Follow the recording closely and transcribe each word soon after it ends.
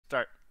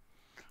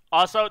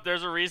Also,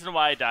 there's a reason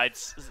why I died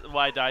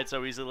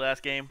so easily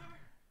last game.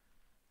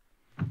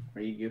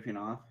 Are you goofing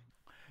off?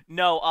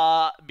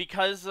 No,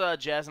 because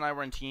Jazz and I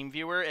were in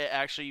TeamViewer, it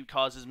actually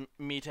causes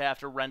me to have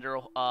to render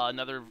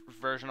another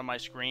version of my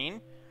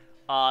screen.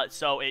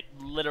 So it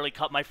literally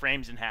cut my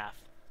frames in half.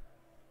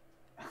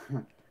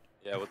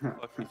 Yeah, what the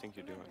fuck do you think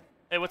you're doing?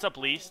 Hey, what's up,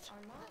 Least?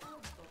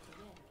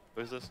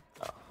 Who is this?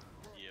 Oh.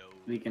 Yo.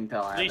 We can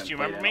tell I Least, haven't you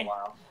played remember in a me?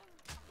 while.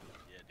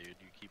 Yeah, dude,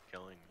 you keep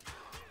killing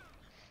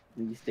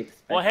me. Least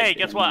expected Well, hey,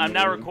 guess what? I'm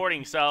now maybe.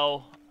 recording,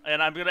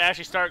 and I'm gonna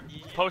actually start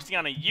posting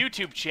on a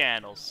YouTube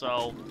channel.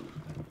 So,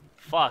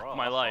 fuck Bro,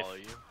 my I'll life.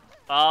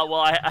 follow you.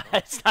 Well,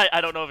 I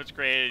don't know if it's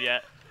created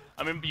yet.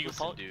 I mean, you can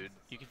follow, dude.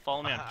 You can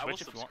follow me on I will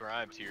Twitch if you want.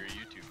 subscribe to your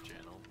YouTube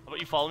channel. How about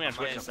you follow me on I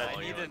Twitch might instead? follow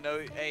I you. need to know.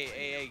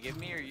 Hey, give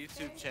me your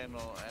YouTube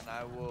channel and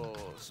I will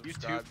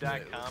subscribe to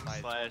it with my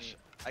 20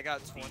 I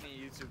got 20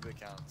 YouTube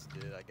accounts,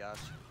 dude. I got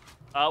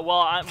you. Well,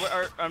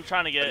 I'm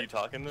trying to Are get you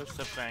talking this?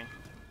 stuff thing.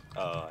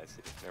 Oh, I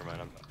see. Never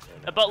mind. I'm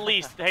not. But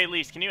Least, hey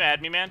Least, can you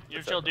add me, man? You're a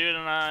What's chill up, dude,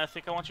 and I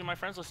think I want you in my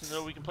friends list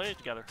so we can play it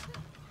together.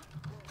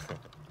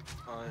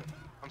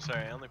 I'm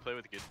sorry, I only play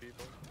with good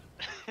people.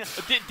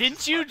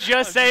 Didn't you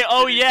just say,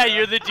 oh yeah,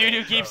 you're the dude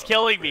who keeps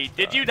killing me?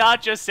 Did you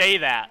not just say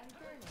that?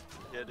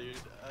 Yeah, dude,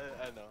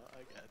 I know,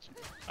 I got you.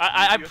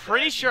 I'm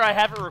pretty sure I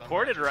have it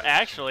recorded,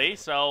 actually,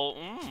 so,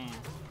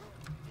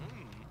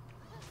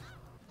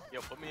 Yo,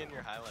 put me in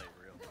your highlight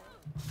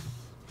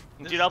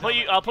reel. Dude, I'll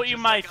put you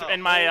in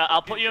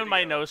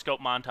my no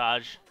scope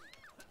montage.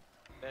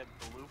 That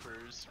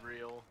bloopers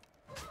reel.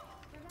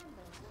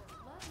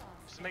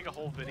 Just make a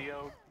whole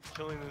video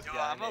killing this Yo,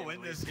 guy. I'm gonna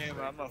win this game,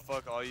 but I'm gonna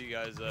fuck all you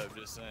guys up.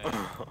 Just saying.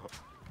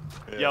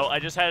 Yeah. Yo, I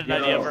just had an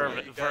idea for a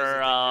video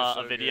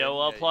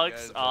good. Yeah,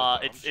 plugs. you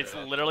guys It's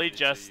are literally so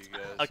just you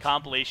guys. a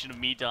compilation of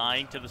me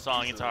dying to the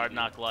song "It's a Hard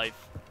Knock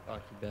Life."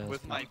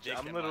 With my dick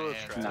I'm in literally my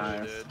hand, trash.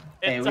 Nice. dude.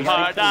 Hey, It's we a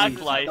gotta hard kill knock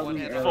these life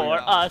zombies Hand for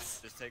earlier.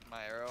 us. Just take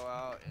my arrow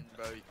out and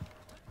bro,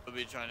 you'll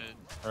be trying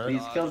to.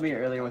 Least dodge killed me and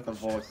earlier with a shit,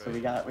 voice, so bro.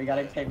 we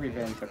gotta take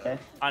revenge, okay?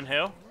 On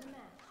who?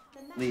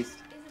 Least.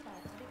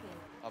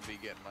 I'll be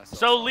getting myself.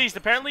 So, off Least,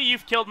 this. apparently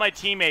you've killed my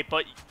teammate,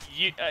 but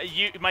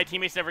my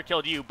teammate's never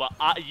killed you, but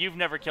you've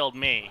never killed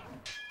me.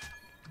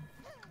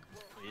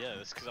 Yeah,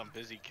 that's because I'm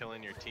busy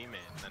killing your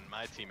teammate, and then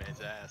my teammate's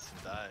ass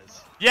and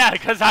dies. Yeah,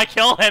 because I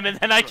kill him and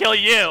then I kill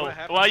you what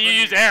happens while you when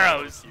use you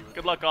arrows. kill you.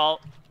 Good luck,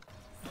 all.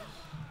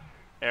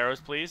 Arrows,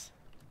 please.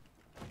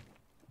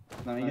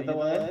 Let me get the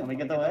wood. Let me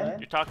get the wood.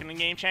 You're talking in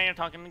game chat. You're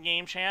talking in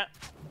game chat.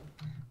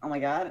 Oh my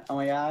god. Oh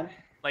my god.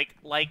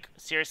 Like,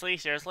 seriously,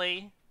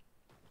 seriously.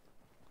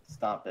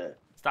 Stop it.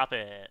 Stop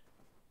it.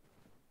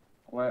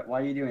 Why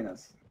are you doing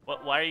this?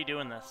 What? Why are you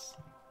doing this?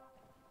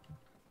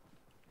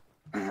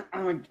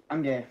 I'm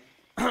gay.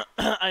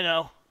 I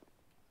know.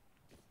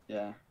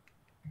 Yeah.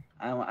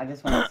 I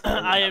just want to.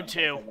 I am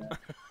too.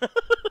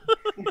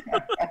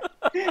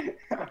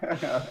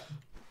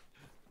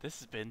 This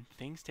has been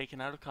things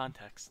taken out of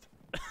context.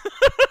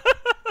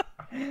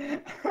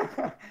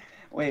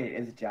 Wait,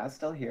 is Jazz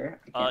still here?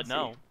 I can't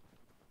No. see.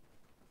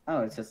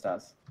 Oh, it's just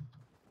us.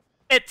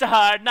 It's a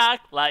hard knock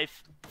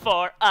life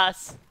for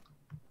us.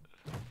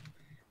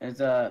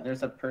 There's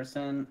a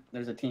person.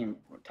 There's a team.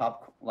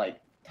 Top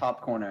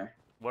corner.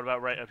 What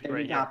about right up here?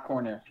 Maybe Right here. top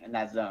corner in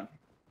that zone.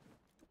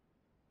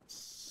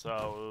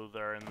 So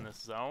they're in this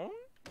zone?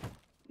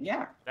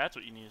 Yeah. That's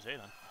what you need to say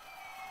then.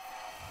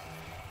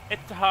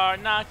 It's a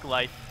hard knock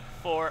life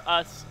for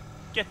us.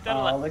 Get that.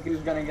 Oh, look who's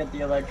gonna get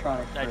the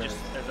electronic As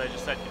first. I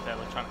just said, get that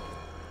electronic.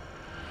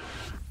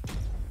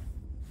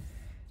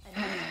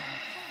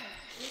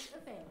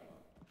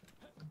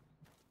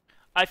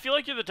 I feel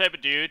like you're the type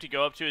of dude to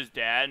go up to his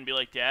dad and be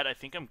like, "Dad, I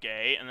think I'm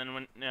gay," and then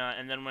when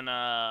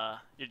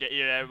your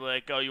dad will be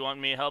like, "Oh, you want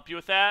me to help you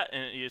with that?"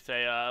 and you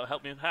say,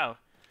 "Help me with how?"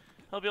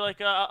 He'll be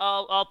like,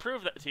 "I'll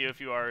prove that to you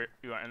if you are,"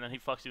 and then he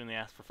fucks you in the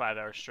ass for 5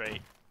 hours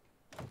straight.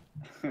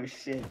 Oh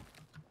shit.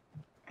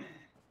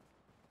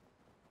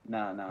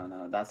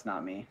 No, that's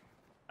not me.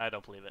 I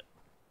don't believe it.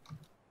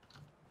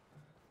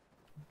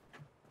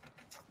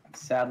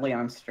 Sadly,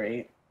 I'm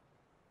straight.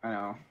 I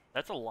know.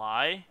 That's a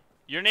lie.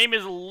 Your name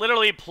is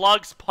literally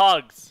Plugs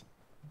Pugs.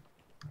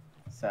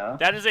 So?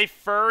 That is a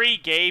furry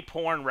gay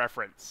porn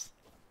reference.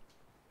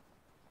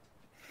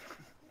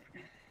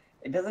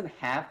 It doesn't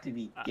have to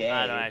be gay.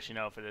 I don't actually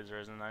know if it is or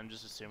isn't. I'm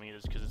just assuming it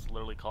is because it's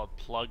literally called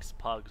Plugs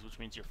Pugs, which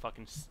means you're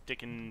fucking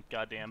sticking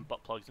goddamn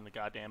butt plugs in the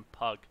goddamn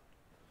pug.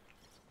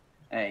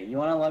 Hey, you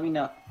wanna let me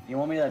know? You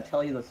want me to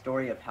tell you the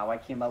story of how I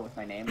came up with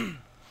my name?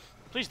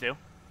 Please do.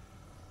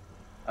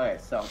 Okay,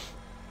 so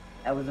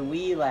I was a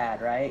wee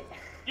lad, right?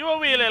 You a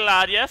wee little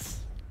lad, yes?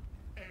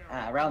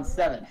 Around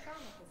 7.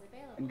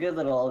 A good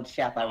little old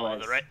chap I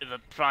was. The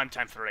prime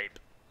time for rape.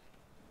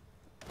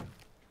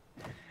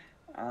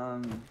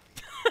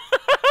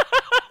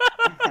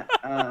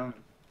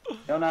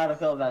 Don't know how to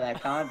feel about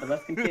that comment, but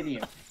let's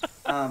continue.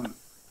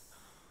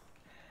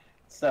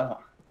 So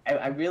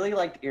I really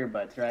liked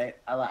earbuds, right?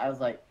 I was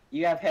like,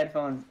 you have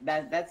headphones.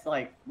 That's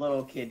like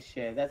little kid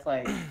shit. That's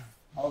like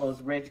All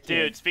those rich kids.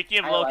 Dude, speaking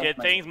of I little like kid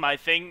my- things, my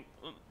thing.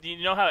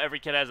 You know how every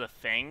kid has a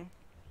thing?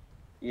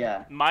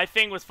 Yeah. My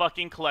thing was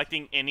fucking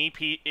collecting any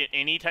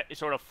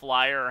sort of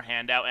flyer or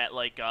handout at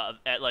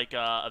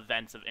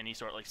events of any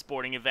sort, like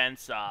sporting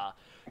events,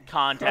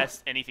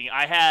 contests, anything.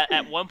 I had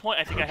at one point,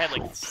 I think I had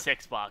like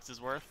 6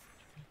 boxes worth.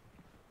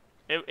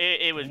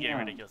 It was getting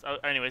ridiculous. Oh,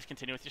 anyways,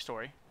 continue with your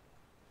story.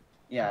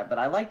 Yeah, but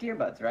I liked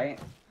earbuds, right?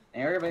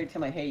 And everybody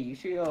told me, hey, you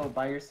should go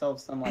buy yourself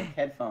some like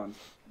headphones.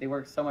 They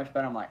work so much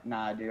better. I'm like,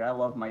 nah, dude, I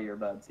love my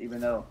earbuds, even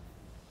though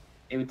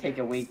it would take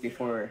a week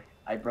before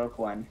I broke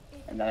one,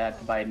 and I had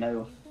to buy a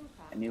new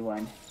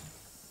one.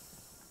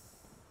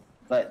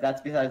 But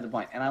that's besides the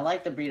point. And I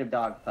like the breed of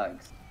dog,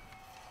 pugs.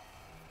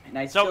 And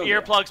I So still do.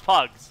 earplugs,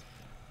 pugs.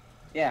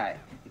 Yeah,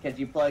 because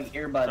you plug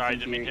earbuds Sorry,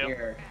 into didn't your mean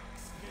to. ear,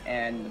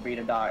 and the breed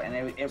of dog, and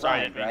it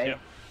Sorry, rhymed, didn't mean right?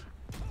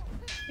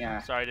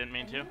 Yeah. Sorry, didn't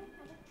mean to.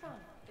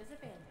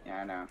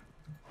 Yeah, I know.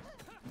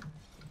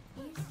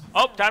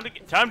 Oh, time to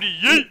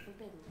yeet.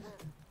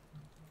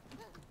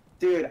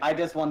 Dude, I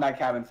just won that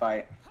cabin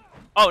fight.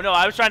 Oh no,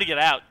 I was trying to get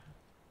out.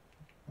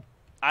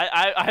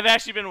 I've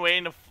actually been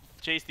waiting to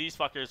chase these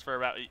fuckers for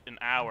about an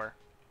hour.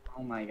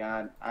 Oh my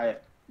god,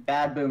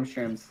 bad boom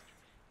shrooms.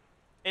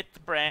 It's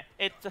brand.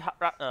 It's a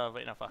hot. Oh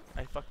wait, no fuck.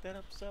 I fucked that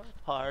up so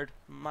hard,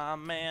 my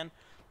man.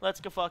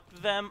 Let's go fuck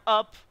them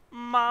up,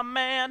 my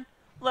man.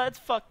 Let's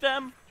fuck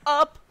them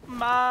up,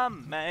 my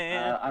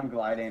man. I'm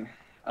gliding.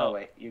 Oh, Oh.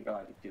 wait, you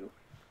glided too.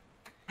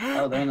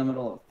 Oh, they're in the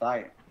middle of a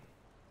fight.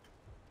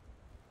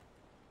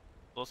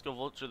 Let's go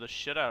vulture the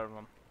shit out of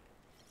them.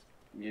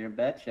 You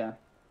betcha.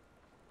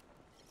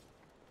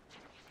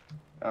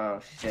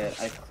 Oh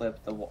shit, I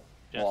clipped the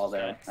wall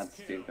there. That's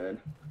stupid.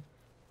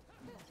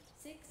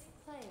 6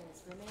 players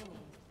remaining.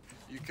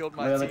 You killed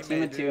We my have a teammate,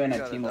 team of dude. 2 You and a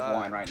gotta team of die.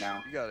 1 right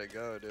now. You gotta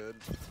go, dude.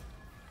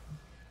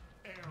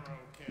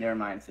 Never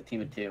mind, it's a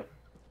team of 2.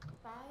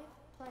 5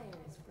 players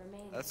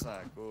remaining. That's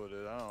not cool,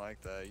 dude. I don't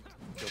like that. You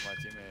killed my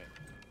teammate.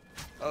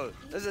 Oh,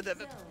 there's a Each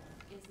Devin. zone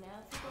is now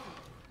forbidden.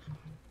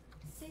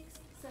 6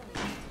 zones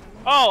remaining.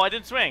 Oh, I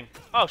didn't swing.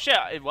 Oh shit.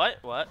 What?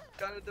 What?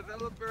 Got a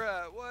developer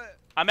at what?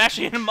 I'm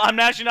actually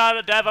not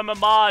a dev. I'm a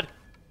mod.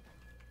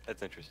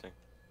 That's interesting.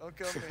 Don't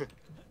kill me.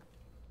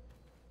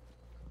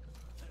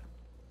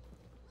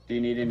 Do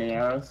you need any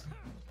arrows?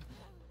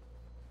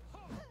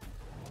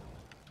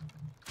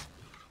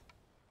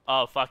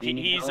 Oh fuck. Do you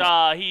need He's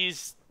help?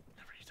 he's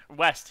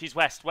west. He's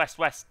west.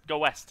 West. Go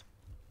west.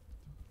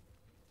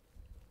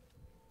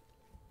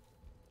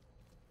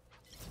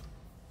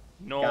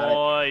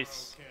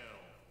 Nice.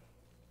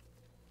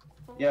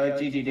 Yo,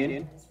 GG, dude.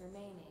 Players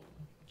remaining.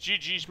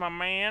 GG's my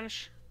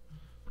mans.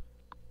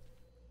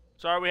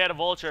 Sorry we had a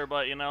vulture,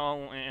 but you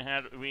know we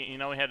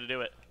had to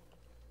do it.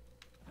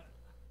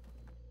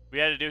 We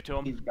had to do it to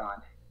him. He's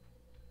gone.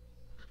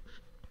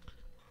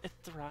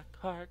 It's a rock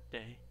hard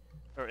day,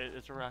 or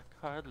it's a rock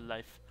hard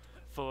life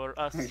for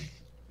us. Are you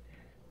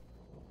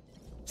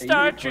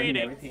Start recording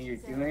treating. everything you're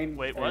doing?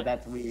 Wait, Or what?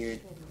 That's weird.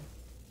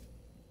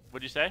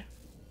 What'd you say?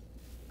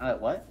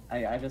 What?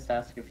 I just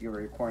asked if you were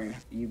recording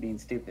you being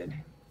stupid.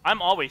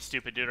 I'm always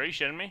stupid, dude. Are you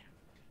shitting me?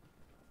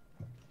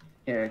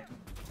 Here,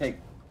 take.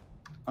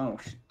 Oh,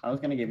 I was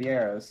gonna give you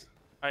arrows.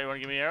 Alright, you wanna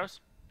give me arrows?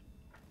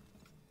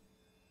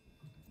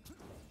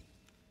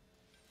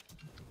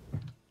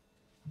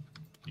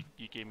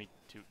 You gave me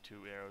two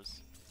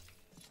arrows.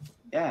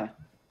 Yeah.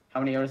 How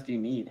many arrows do you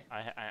need?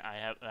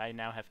 I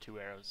now have 2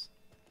 arrows.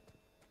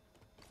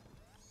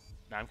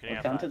 No, I'm kidding. Well,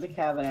 I come have to 5. the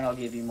cabin and I'll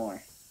give you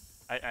more.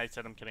 I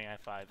said I'm kidding. I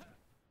have 5.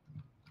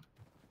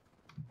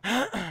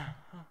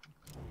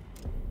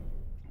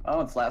 Oh,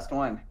 it's last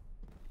one.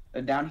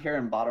 They're down here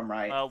in bottom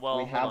right. Oh, well,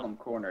 we hold have on. them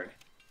cornered.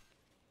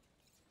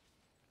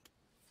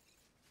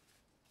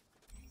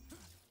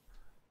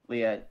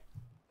 Leah.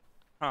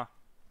 Huh.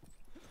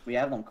 We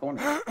have them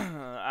cornered.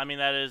 I mean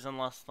that is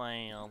unless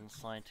they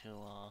decide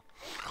to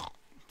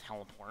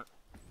teleport.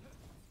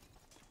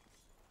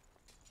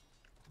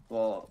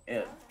 Well,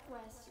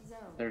 Southwest zone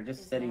they're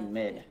just is sitting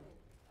now mid.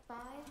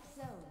 forbidden.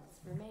 5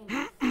 zones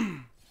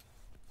remaining.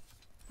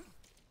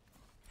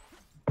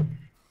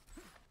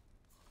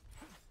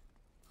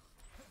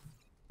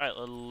 Alright,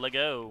 let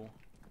go.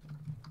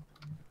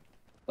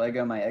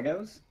 Lego my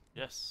Egos?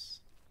 Yes.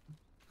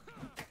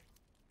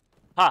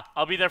 Ha!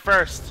 I'll be there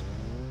first.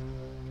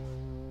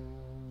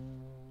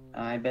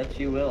 I bet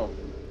you will.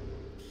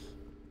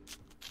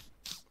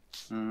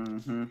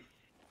 Mm-hmm.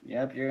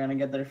 Yep, you're gonna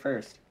get there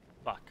first.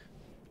 Fuck.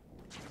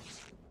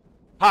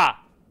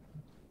 Ha!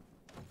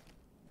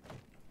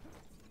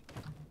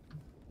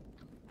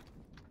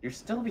 You're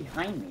still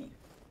behind me.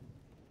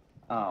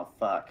 Oh,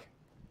 fuck.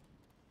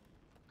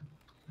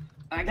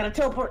 I gotta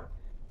teleport!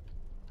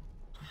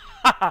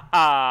 Ha ha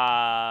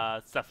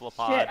ha!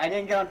 Cephalopod. Shit, I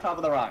didn't get on top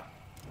of the rock.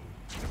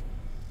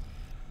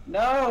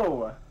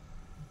 No!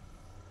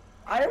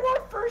 I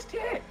want first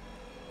hit!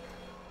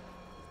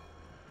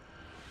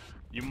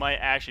 You might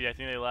actually. I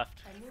think they left.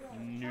 A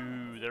new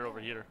No, they're over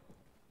here.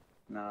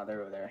 No,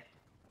 they're over there.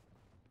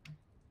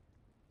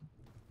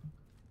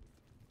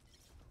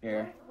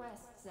 Here.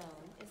 Northwest zone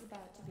is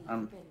about to be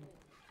Um, forbidden.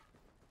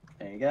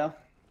 There you go.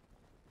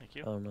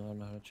 Thank you. Oh no, I don't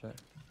know how to check.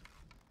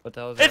 What the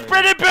hell is It's that?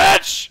 Britney,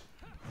 bitch!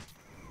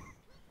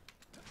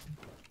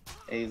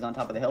 Hey, he's on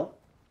top of the hill.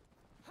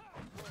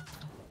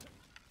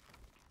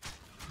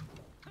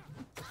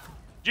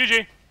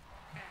 GG.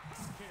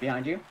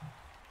 Behind you.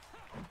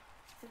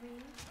 3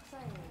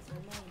 players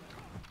remaining.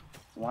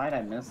 Why'd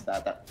I miss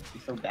that? That'd be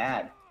so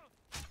bad.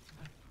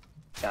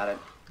 Got it.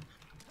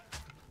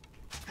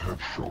 I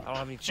don't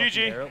have any GG.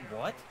 fucking arrow.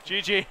 What?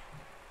 GG.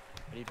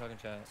 What are you talking,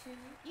 chat?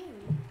 You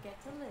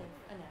get to live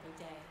another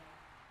day.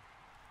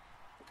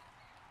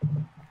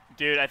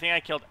 Dude, I think I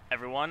killed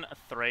everyone.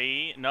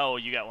 3. No,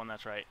 you got one.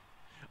 That's right.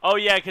 Oh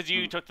yeah, because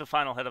you took the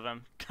final hit of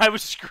him. I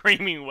was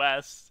screaming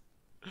West.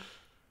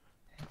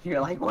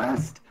 You're like,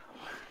 West.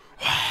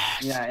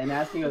 Yeah, and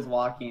as he was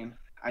walking,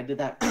 I did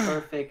that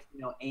perfect,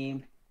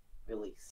 aim release.